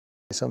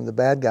Some of the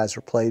bad guys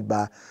are played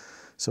by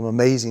some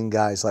amazing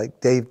guys like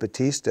Dave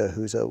Bautista,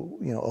 who's a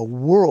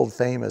world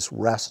famous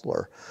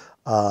wrestler,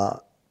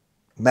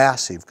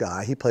 massive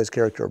guy. He plays the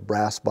character of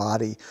Brass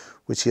Body,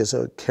 which is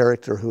a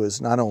character who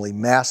is not only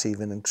massive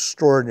and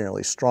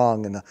extraordinarily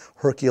strong in a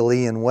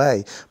Herculean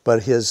way,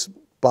 but his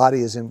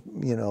body is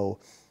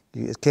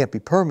it can't be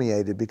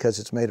permeated because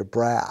it's made of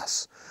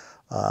brass.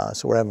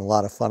 So we're having a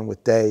lot of fun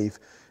with Dave.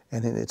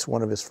 And it's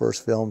one of his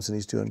first films, and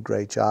he's doing a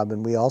great job.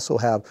 And we also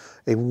have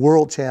a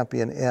world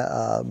champion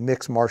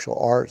mixed martial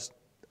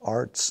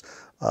arts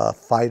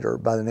fighter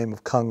by the name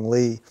of Cung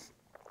Lee.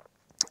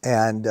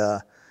 And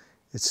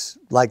it's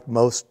like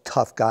most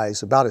tough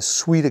guys, about as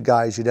sweet a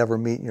guy as you'd ever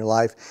meet in your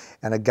life,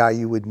 and a guy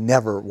you would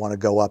never want to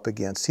go up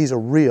against. He's a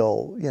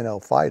real,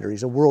 fighter.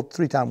 He's a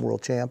three-time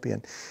world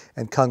champion.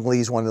 And Cung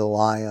Lee's one of the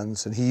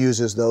lions, and he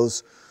uses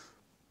those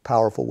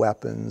powerful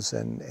weapons,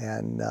 and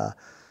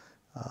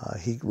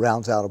he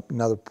rounds out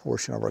another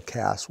portion of our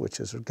cast, which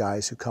is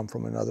guys who come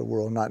from another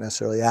world, not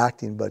necessarily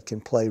acting, but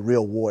can play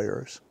real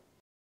warriors.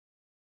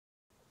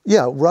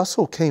 Yeah,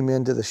 Russell came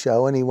into the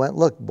show and he went,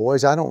 "Look,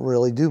 boys, I don't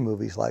really do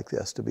movies like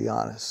this, to be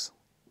honest."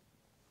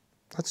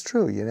 That's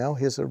true,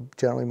 his are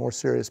generally more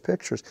serious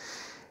pictures.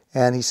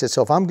 And he said,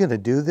 "So if I'm going to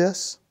do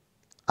this,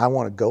 I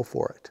want to go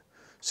for it."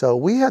 So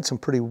we had some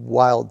pretty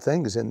wild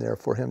things in there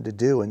for him to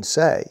do and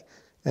say.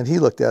 And he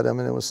looked at them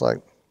and it was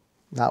like,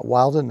 not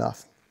wild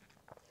enough.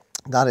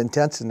 Not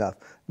intense enough,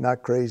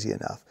 not crazy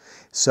enough.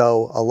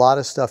 So a lot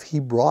of stuff he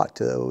brought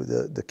to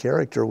the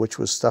character, which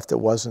was stuff that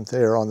wasn't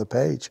there on the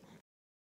page.